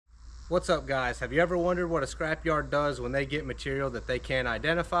What's up, guys? Have you ever wondered what a scrapyard does when they get material that they can't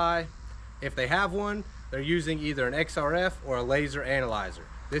identify? If they have one, they're using either an XRF or a laser analyzer.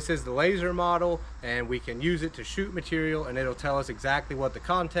 This is the laser model, and we can use it to shoot material, and it'll tell us exactly what the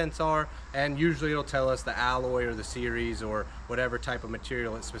contents are, and usually it'll tell us the alloy or the series or whatever type of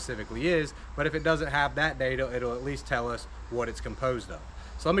material it specifically is. But if it doesn't have that data, it'll at least tell us what it's composed of.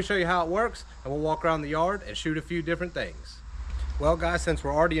 So let me show you how it works, and we'll walk around the yard and shoot a few different things. Well, guys, since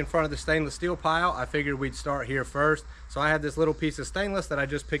we're already in front of the stainless steel pile, I figured we'd start here first. So I have this little piece of stainless that I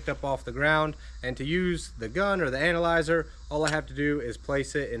just picked up off the ground, and to use the gun or the analyzer, all I have to do is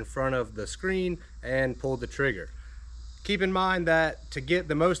place it in front of the screen and pull the trigger. Keep in mind that to get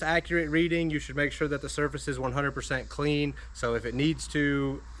the most accurate reading, you should make sure that the surface is 100% clean. So if it needs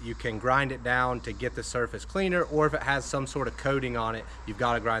to, you can grind it down to get the surface cleaner, or if it has some sort of coating on it, you've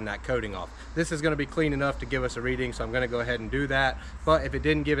got to grind that coating off. This is going to be clean enough to give us a reading, so I'm going to go ahead and do that. But if it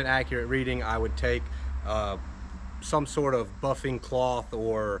didn't give an accurate reading, I would take some sort of buffing cloth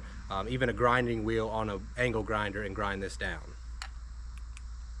or even a grinding wheel on an angle grinder and grind this down.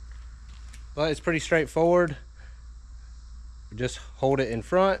 But it's pretty straightforward. Just hold it in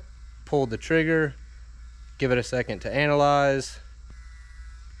front, pull the trigger, give it a second to analyze,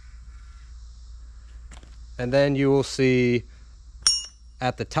 and then you will see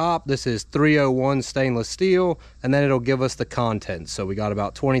at the top this is 301 stainless steel, and then it'll give us the contents. So we got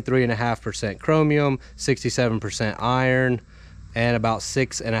about 23.5% chromium, 67% iron, and about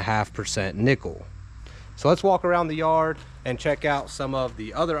 6.5% nickel. So let's walk around the yard and check out some of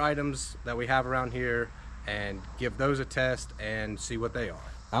the other items that we have around here and give those a test and see what they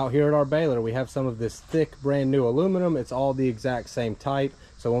are. Out here at our baler, we have some of this thick brand new aluminum. It's all the exact same type.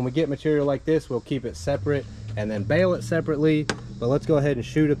 So when we get material like this, we'll keep it separate and then bale it separately. But let's go ahead and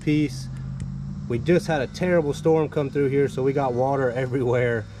shoot a piece. We just had a terrible storm come through here, so we got water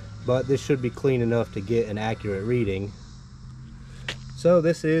everywhere, but this should be clean enough to get an accurate reading. So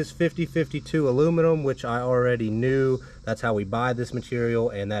this is 5052 aluminum, which I already knew. That's how we buy this material,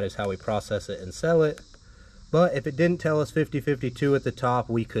 and that is how we process it and sell it. But if it didn't tell us 5052 at the top,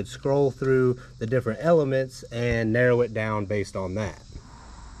 we could scroll through the different elements and narrow it down based on that.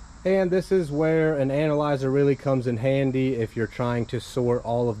 And this is where an analyzer really comes in handy if you're trying to sort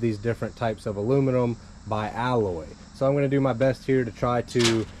all of these different types of aluminum by alloy. So I'm going to do my best here to try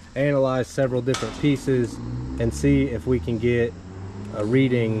to analyze several different pieces and see if we can get a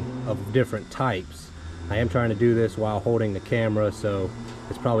reading of different types. I am trying to do this while holding the camera, so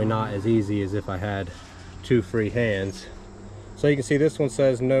it's probably not as easy as if I had two free hands. So you can see this one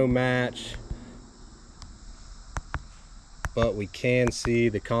says no match, but we can see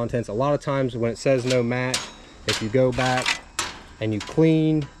the contents. A lot of times when it says no match, if you go back and you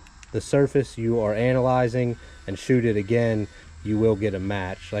clean the surface you are analyzing and shoot it again, you will get a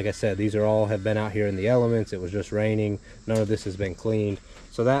match. Like I said, these are all have been out here in the elements. It was just raining. None of this has been cleaned.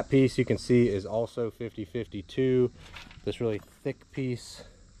 So that piece you can see is also 5052. This really thick piece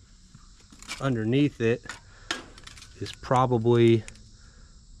underneath it is probably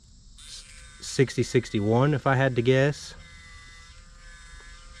 6061 if I had to guess.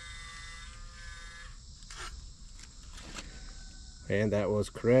 And that was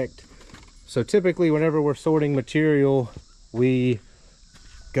correct. So typically whenever we're sorting material, we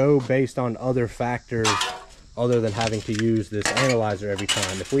go based on other factors other than having to use this analyzer every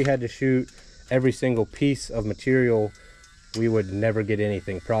time. If we had to shoot every single piece of material, we would never get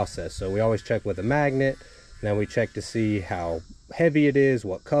anything processed. So we always check with a magnet, and then we check to see how heavy it is,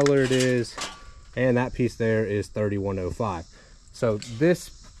 what color it is, and that piece there is 3105. So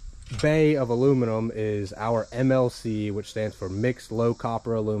this bay of aluminum is our MLC, which stands for mixed low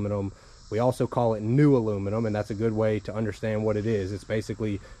copper aluminum. We also call it new aluminum, and that's a good way to understand what it is. It's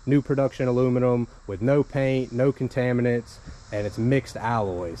basically new production aluminum with no paint, no contaminants, and it's mixed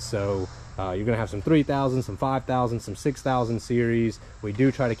alloys. So you're gonna have some 3000, some 5000, some 6000 series. We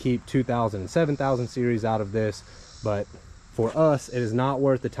do try to keep 2000 and 7000 series out of this, but for us, it is not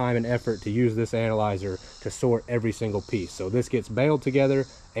worth the time and effort to use this analyzer to sort every single piece. So this gets baled together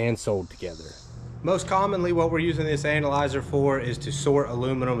and sold together. Most commonly, what we're using this analyzer for is to sort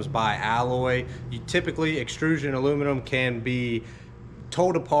aluminums by alloy. Typically, extrusion aluminum can be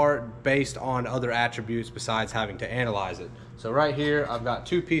told apart based on other attributes besides having to analyze it. So right here, I've got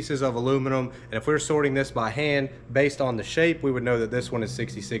two pieces of aluminum, and if we're sorting this by hand, based on the shape, we would know that this one is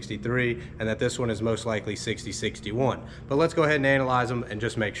 6063 and that this one is most likely 6061. But let's go ahead and analyze them and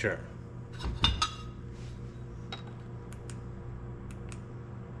just make sure.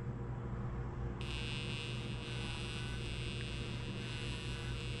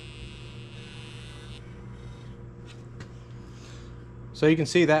 So you can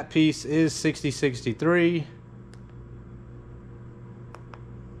see that piece is 6063.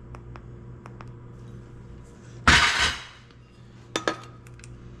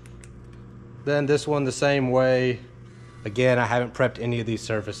 Then this one the same way. Again, I haven't prepped any of these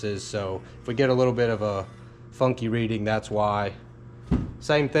surfaces, so if we get a little bit of a funky reading, that's why.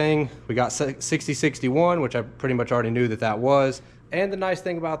 Same thing, we got 6061, which I pretty much already knew that was. And the nice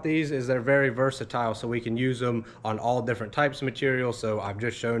thing about these is they're very versatile, so we can use them on all different types of material. So I've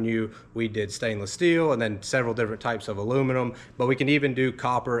just shown you, we did stainless steel and then several different types of aluminum, but we can even do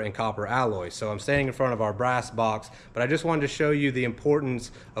copper and copper alloys. So I'm standing in front of our brass box, but I just wanted to show you the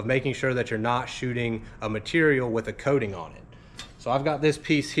importance of making sure that you're not shooting a material with a coating on it. So I've got this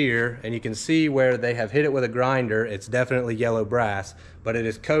piece here, and you can see where they have hit it with a grinder. It's definitely yellow brass, but it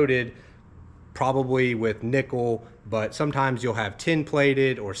is coated probably with nickel, but sometimes you'll have tin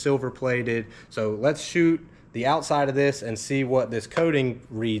plated or silver plated. So let's shoot the outside of this and see what this coating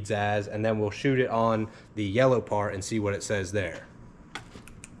reads as, and then we'll shoot it on the yellow part and see what it says there.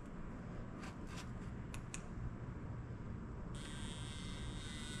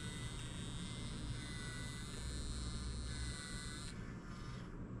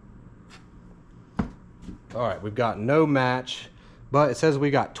 All right, we've got no match, but it says we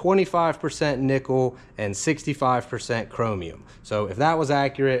got 25% nickel and 65% chromium. So if that was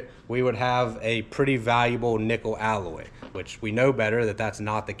accurate, we would have a pretty valuable nickel alloy, which we know better that that's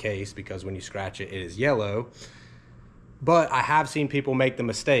not the case, because when you scratch it, it is yellow. But I have seen people make the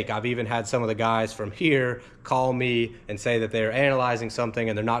mistake. I've even had some of the guys from here call me and say that they're analyzing something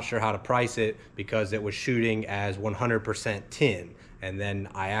and they're not sure how to price it because it was shooting as 100% tin. And then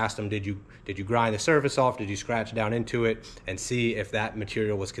I asked them, did you grind the surface off? Did you scratch down into it and see if that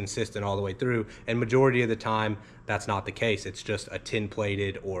material was consistent all the way through? And majority of the time, that's not the case. It's just a tin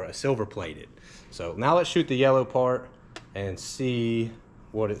plated or a silver plated. So now let's shoot the yellow part and see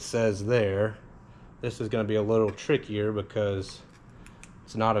what it says there. This is going to be a little trickier because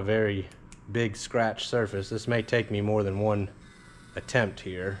it's not a very big scratch surface. This may take me more than one attempt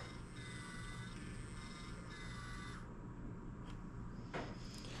here.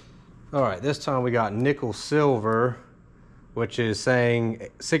 All right, this time we got nickel silver, which is saying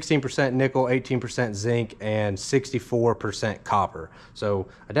 16% nickel, 18% zinc, and 64% copper. So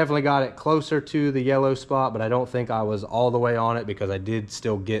I definitely got it closer to the yellow spot, but I don't think I was all the way on it because I did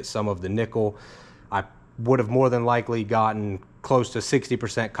still get some of the nickel. I would have more than likely gotten close to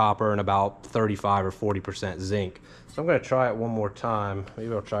 60% copper and about 35 or 40% zinc. So I'm gonna try it one more time.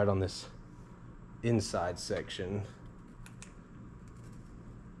 Maybe I'll try it on this inside section.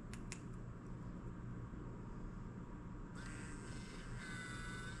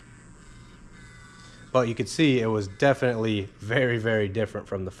 But you could see it was definitely very, very different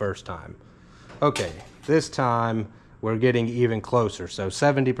from the first time. Okay, this time we're getting even closer. So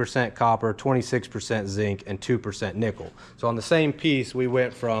 70% copper, 26% zinc, and 2% nickel. So on the same piece, we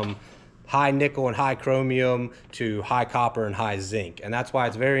went from high nickel and high chromium to high copper and high zinc. And that's why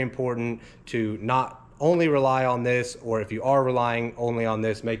it's very important to not only rely on this, or if you are relying only on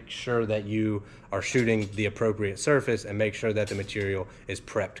this, make sure that you are shooting the appropriate surface and make sure that the material is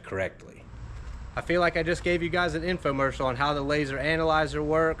prepped correctly. I feel like I just gave you guys an infomercial on how the laser analyzer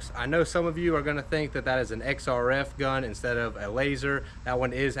works. I know some of you are gonna think that that is an XRF gun instead of a laser. That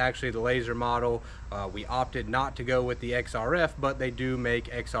one is actually the laser model. We opted not to go with the XRF, but they do make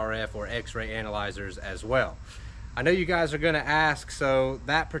XRF or X-ray analyzers as well. I know you guys are gonna ask, so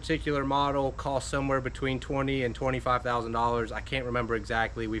that particular model costs somewhere between $20,000 and $25,000. I can't remember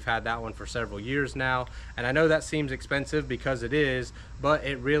exactly. We've had that one for several years now, and I know that seems expensive because it is, but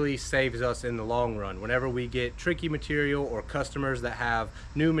it really saves us in the long run. Whenever we get tricky material or customers that have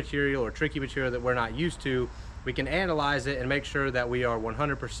new material or tricky material that we're not used to, we can analyze it and make sure that we are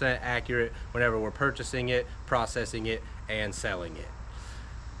 100% accurate whenever we're purchasing it, processing it, and selling it.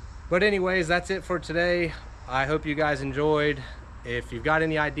 But anyways, that's it for today. I hope you guys enjoyed. If you've got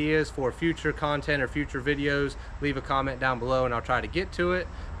any ideas for future content or future videos, leave a comment down below and I'll try to get to it.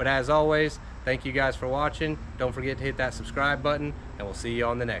 But as always, thank you guys for watching. Don't forget to hit that subscribe button, and we'll see you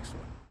on the next one.